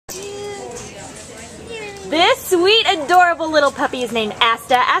sweet, adorable little puppy is named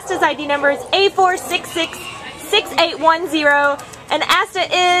Asta. Asta's ID number is A4666810, and Asta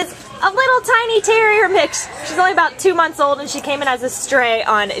is a little tiny terrier mix. She's only about 2 months old, and she came in as a stray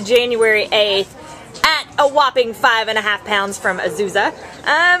on January 8th at a whopping 5.5 pounds from Azusa.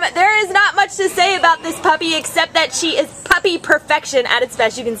 There is not much to say about this puppy except that she is puppy perfection at its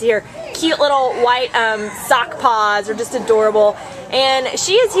best. You can see her cute little white sock paws are just adorable. And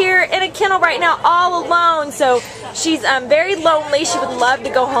she is here in a kennel right now all alone, so she's very lonely. She would love to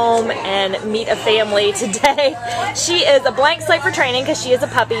go home and meet a family today. She is a blank slate for training because she is a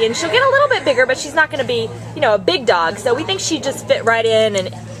puppy, and she'll get a little bit bigger, but she's not going to be, you know, a big dog. So we think she'd just fit right in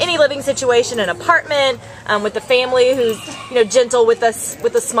any living situation, an apartment, with the family who's, you know, gentle with a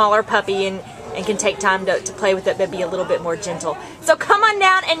smaller puppy and can take time to play with it, but be a little bit more gentle. So come on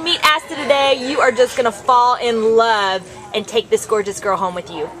down and meet Asta today. You are just going to fall in love and take this gorgeous girl home with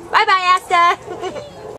you. Bye-bye, Asta!